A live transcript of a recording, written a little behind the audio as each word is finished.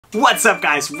What's up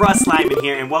guys, RussLyman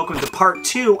here, and welcome to part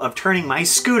 2 of turning my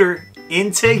scooter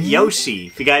into Yoshi.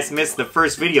 If you guys missed the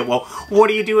first video, well, what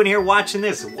are you doing here watching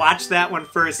this? Watch that one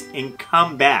first and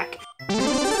come back.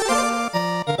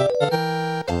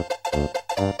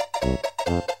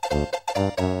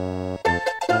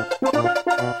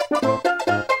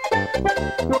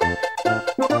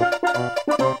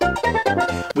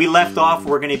 We left off,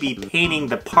 we're going to be painting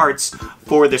the parts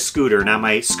for the scooter. Now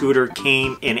my scooter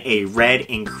came in a red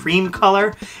and cream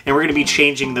color, and we're going to be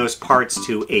changing those parts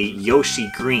to a Yoshi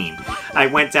green. I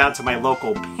went down to my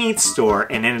local paint store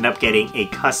and ended up getting a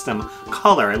custom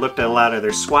color. I looked at a lot of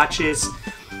their swatches,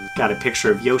 got a picture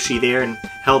of Yoshi there, and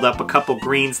held up a couple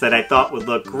greens that I thought would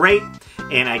look great.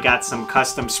 And I got some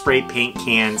custom spray paint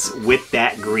cans with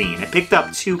that green. I picked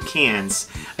up 2 cans.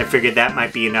 I figured that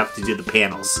might be enough to do the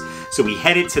panels. So we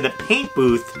headed to the paint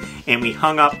booth and we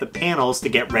hung up the panels to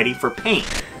get ready for paint.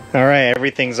 All right,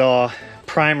 everything's all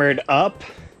primered up.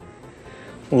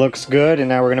 Looks good, and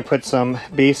now we're gonna put some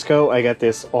base coat. I got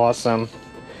this awesome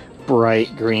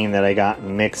bright green that I got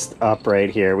mixed up right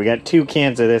here. We got 2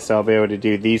 cans of this, so I'll be able to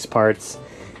do these parts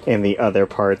and the other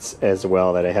parts as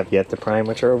well that I have yet to prime,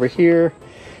 which are over here,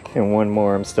 and one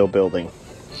more I'm still building.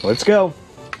 Let's go.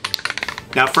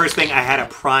 Now first thing, I had to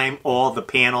prime all the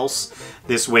panels.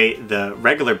 This way the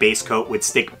regular base coat would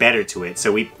stick better to it.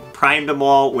 So we primed them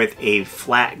all with a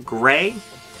flat gray.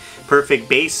 Perfect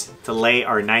base to lay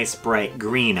our nice bright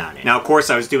green on it. Now of course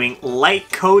I was doing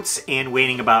light coats and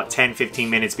waiting about 10-15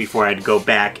 minutes before I'd go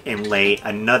back and lay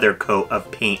another coat of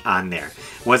paint on there.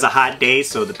 It was a hot day,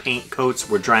 so the paint coats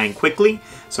were drying quickly,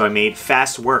 so I made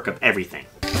fast work of everything.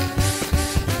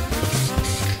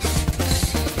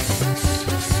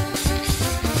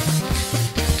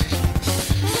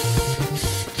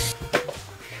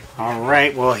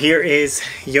 Alright, well here is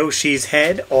Yoshi's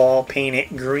head, all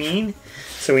painted green.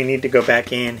 So we need to go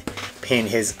back in, paint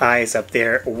his eyes up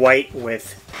there white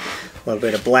with a little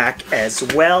bit of black as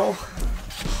well.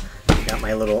 Got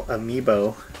my little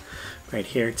amiibo right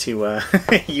here to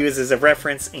use as a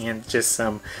reference, and just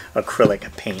some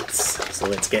acrylic paints. So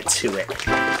let's get to it.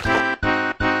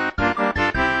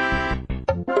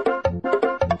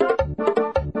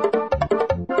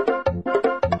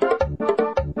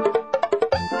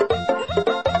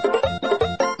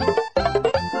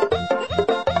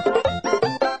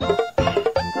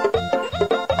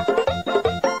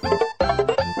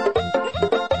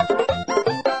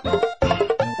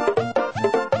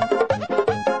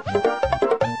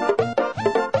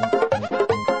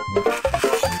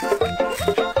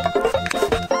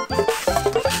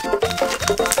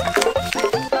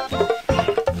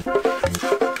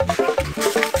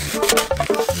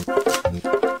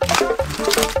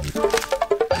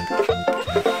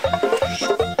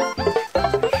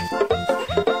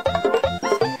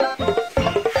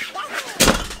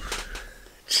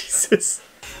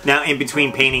 Now in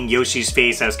between painting Yoshi's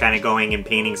face, I was kind of going and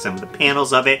painting some of the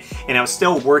panels of it, and I was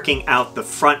still working out the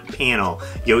front panel,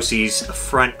 Yoshi's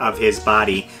front of his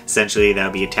body, essentially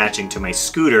that'll be attaching to my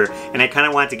scooter, and I kind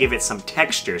of wanted to give it some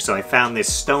texture, so I found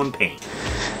this stone paint.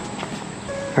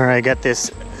 Alright, I got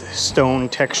this stone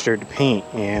textured paint,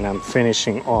 and I'm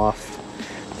finishing off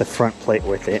the front plate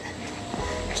with it,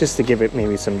 just to give it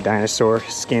maybe some dinosaur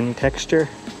skin texture.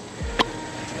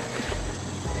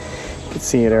 You can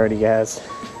see it already has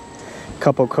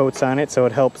couple coats on it, so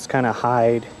it helps kind of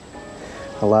hide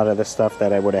a lot of the stuff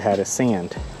that I would have had to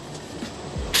sand.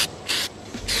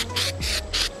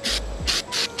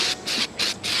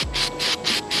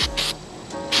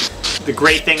 The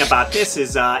great thing about this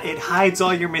is it hides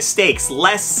all your mistakes.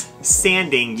 Less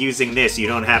sanding using this. You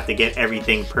don't have to get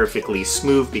everything perfectly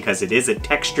smooth because it is a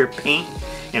texture paint,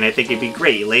 and I think it'd be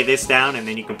great. You lay this down and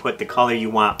then you can put the color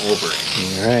you want over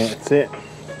it. Alright, that's it.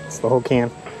 That's the whole can.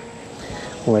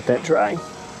 We'll let that dry.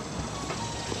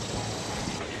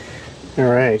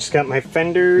 Alright, just got my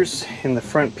fenders and the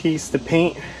front piece to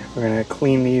paint. We're going to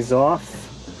clean these off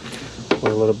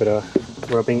with a little bit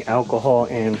of rubbing alcohol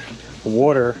and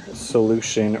water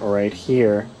solution right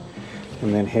here,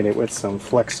 and then hit it with some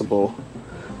flexible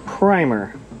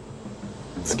primer.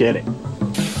 Let's get it.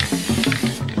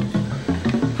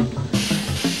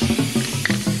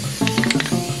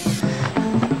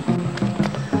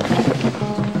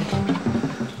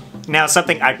 Now,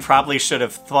 something I probably should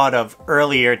have thought of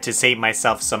earlier to save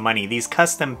myself some money. These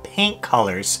custom paint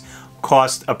colors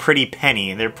cost a pretty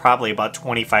penny. They're probably about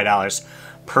 $25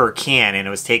 per can, and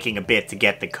it was taking a bit to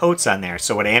get the coats on there.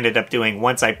 So what I ended up doing,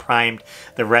 once I primed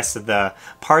the rest of the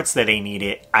parts that I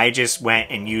needed, I just went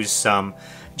and used some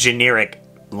generic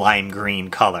lime green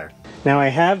color. Now I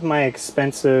have my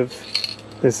expensive,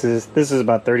 this is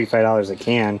about $35 a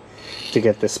can, to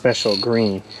get the special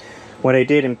green. What I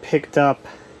did and picked up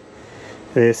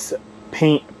this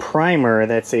paint primer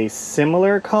that's a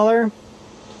similar color.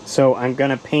 So I'm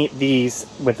gonna paint these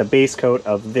with a base coat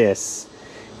of this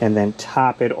and then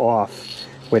top it off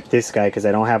with this guy because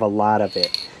I don't have a lot of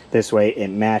it. This way it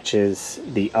matches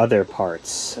the other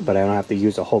parts, but I don't have to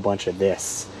use a whole bunch of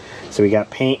this. So we got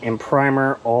paint and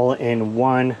primer all in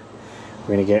one.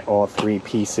 We're gonna get all three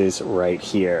pieces right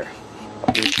here.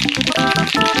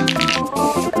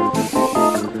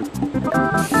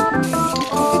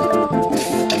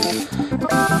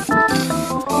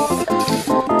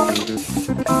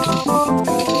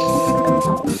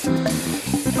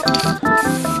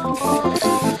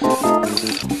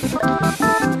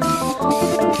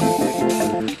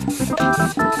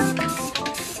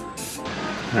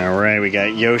 Alright, we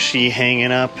got Yoshi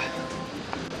hanging up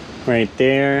right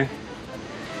there.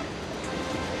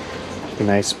 A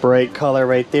nice bright color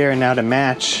right there. Now to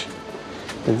match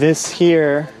this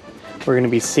here, we're going to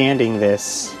be sanding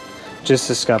this just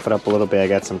to scuff it up a little bit. I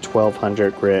got some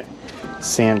 1200 grit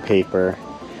sandpaper.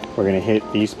 We're going to hit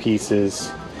these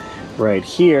pieces right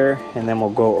here and then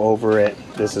we'll go over it.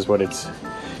 This is what it's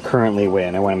currently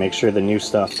with. I want to make sure the new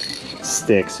stuff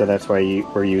sticks, so that's why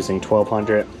we're using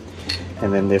 1200.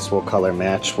 And then this will color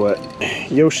match what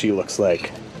Yoshi looks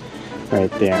like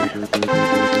right there.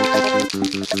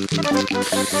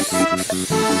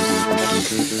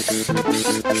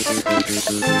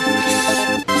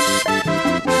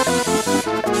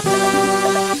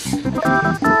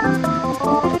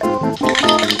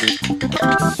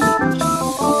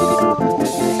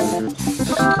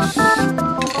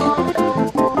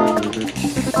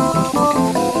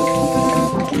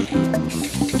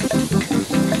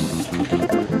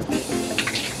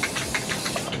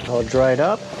 All dried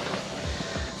up.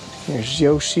 There's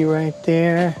Yoshi right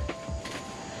there.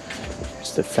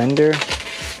 There's the fender.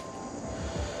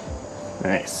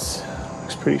 Nice.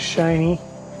 Looks pretty shiny.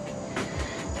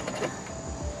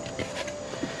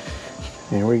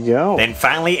 There we go. Then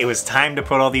finally, it was time to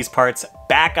put all these parts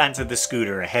back onto the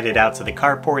scooter. I headed out to the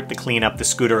carport to clean up the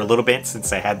scooter a little bit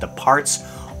since I had the parts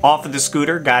off of the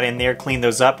scooter. Got in there, cleaned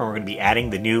those up, and we're going to be adding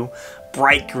the new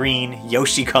bright green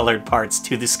Yoshi colored parts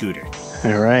to the scooter.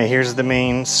 All right, here's the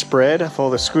main spread of all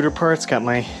the scooter parts. Got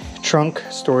my trunk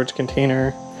storage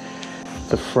container,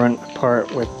 the front part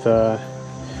with the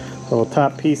little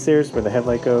top piece there's where the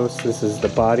headlight goes. This is the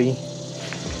body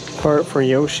part for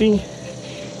Yoshi.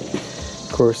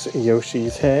 Of course,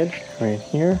 Yoshi's head right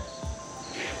here.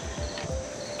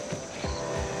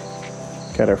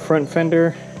 Got our front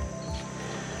fender,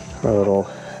 our little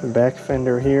back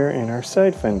fender here, and our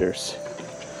side fenders.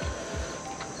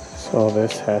 So all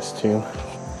this has to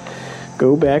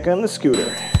go back on the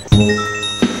scooter.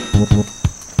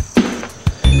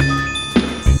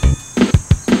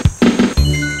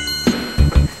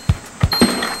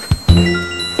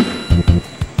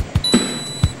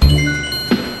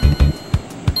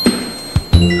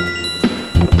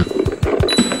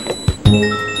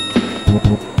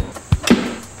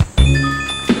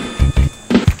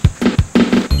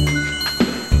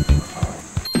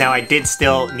 Now I did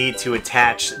still need to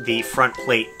attach the front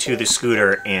plate to the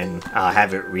scooter and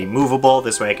have it removable.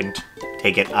 This way I can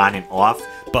take it on and off.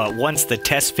 But once the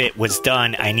test fit was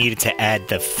done, I needed to add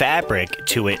the fabric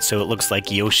to it so it looks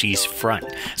like Yoshi's front.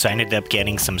 So I ended up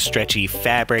getting some stretchy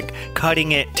fabric,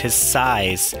 cutting it to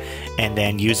size, and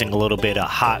then using a little bit of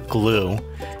hot glue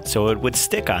so it would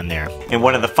stick on there. And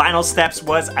one of the final steps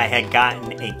was I had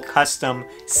gotten a custom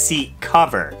seat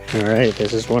cover. All right,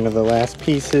 this is one of the last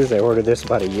pieces. I ordered this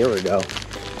about a year ago.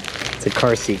 It's a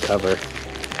car seat cover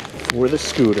for the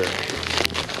scooter.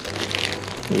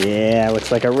 Yeah,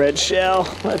 looks like a red shell.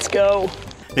 Let's go.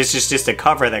 This is just a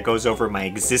cover that goes over my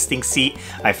existing seat.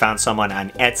 I found someone on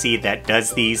Etsy that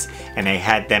does these, and I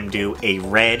had them do a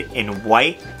red and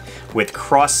white with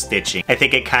cross stitching. I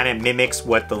think it kind of mimics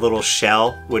what the little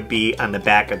shell would be on the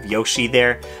back of Yoshi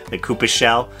there, the Koopa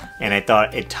shell, and I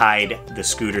thought it tied the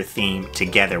scooter theme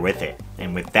together with it.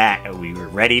 And with that, we were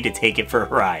ready to take it for a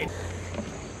ride.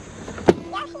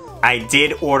 I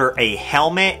did order a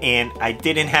helmet, and I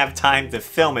didn't have time to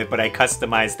film it, but I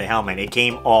customized the helmet. It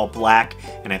came all black,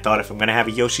 and I thought if I'm gonna have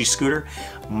a Yoshi scooter,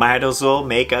 might as well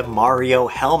make a Mario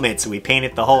helmet. So we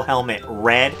painted the whole helmet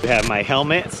red. I have my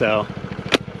helmet, so.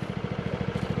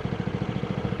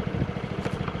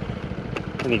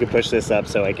 And you can push this up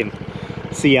so I can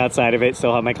see outside of it,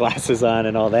 still have my glasses on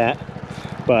and all that.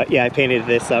 But yeah, I painted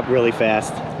this up really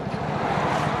fast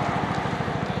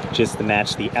just to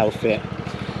match the outfit.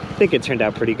 I think it turned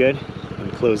out pretty good.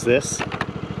 And close this.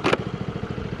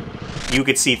 You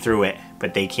could see through it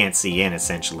but they can't see in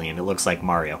essentially, and it looks like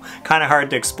Mario. Kind of hard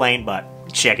to explain, but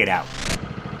check it out.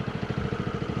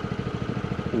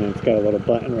 And then it's got a little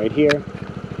button right here,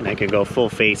 and I can go full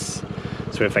face.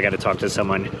 So if I got to talk to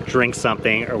someone, drink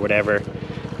something or whatever,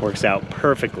 works out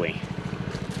perfectly.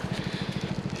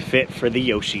 Fit for the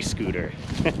Yoshi scooter.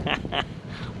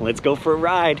 Let's go for a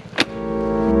ride.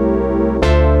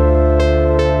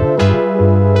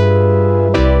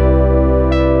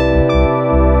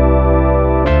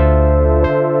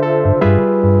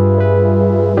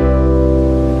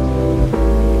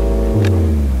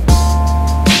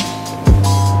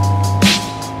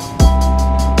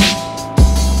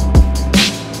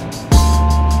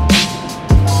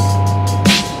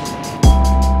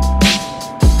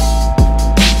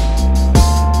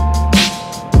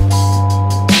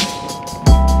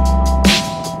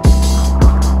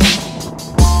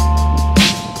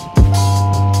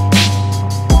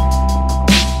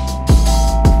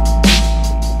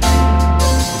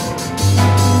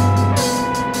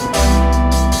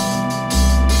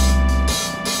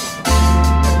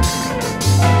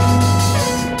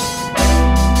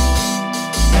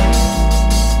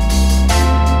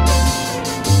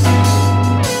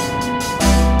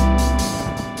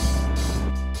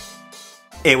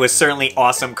 It was certainly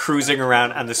awesome cruising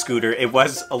around on the scooter. It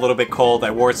was a little bit cold.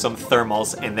 I wore some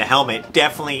thermals, and the helmet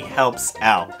definitely helps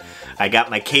out. I got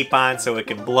my cape on so it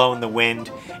can blow in the wind,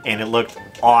 and it looked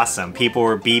awesome. People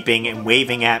were beeping and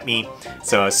waving at me,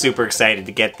 so I was super excited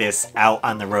to get this out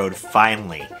on the road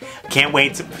finally. Can't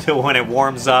wait till when it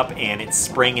warms up and it's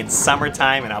spring and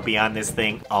summertime, and I'll be on this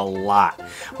thing a lot.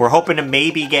 We're hoping to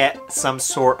maybe get some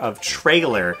sort of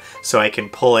trailer so I can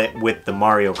pull it with the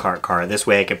Mario Kart car. This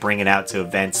way I could bring it out to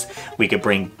events. We could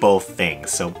bring both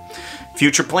things. So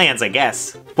future plans, I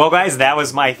guess. Well guys, that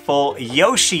was my full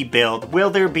Yoshi build. Will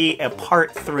there be a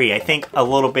part 3? I think a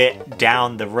little bit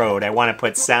down the road. I want to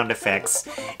put sound effects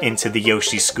into the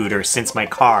Yoshi scooter since my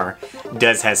car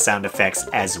does have sound effects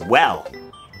as well.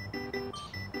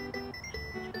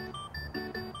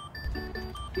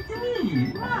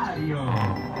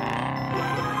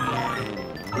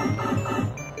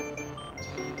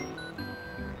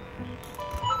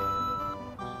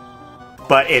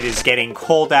 But it is getting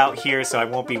cold out here, so I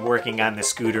won't be working on the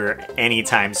scooter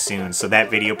anytime soon, so that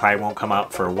video probably won't come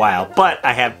out for a while. But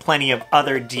I have plenty of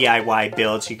other DIY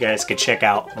builds. You guys could check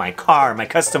out my car, my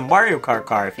custom Mario Kart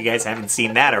car, if you guys haven't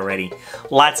seen that already.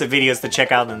 Lots of videos to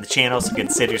check out on the channel, so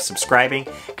consider subscribing,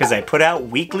 because I put out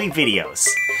weekly videos.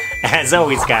 As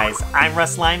always, guys, I'm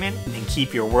RussLyman, and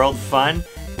keep your world fun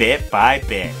bit by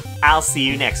bit. I'll see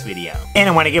you next video. And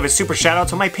I want to give a super shout out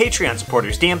to my Patreon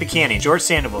supporters: Dan Buchanan, George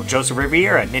Sandoval, Joseph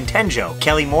Riviera, Nintendo,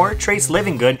 Kelly Moore, Trace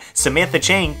Livingood, Samantha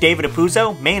Chang, David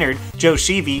Apuzzo, Maynard, Joe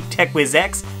Sheevy,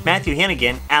 TechWizX, Matthew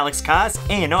Hannigan, Alex Kaz,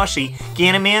 Ayanoshi,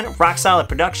 Ganaman, Rock Solid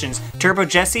Productions, Turbo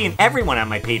Jesse, and everyone on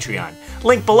my Patreon.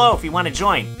 Link below if you want to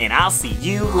join, and I'll see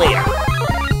you later.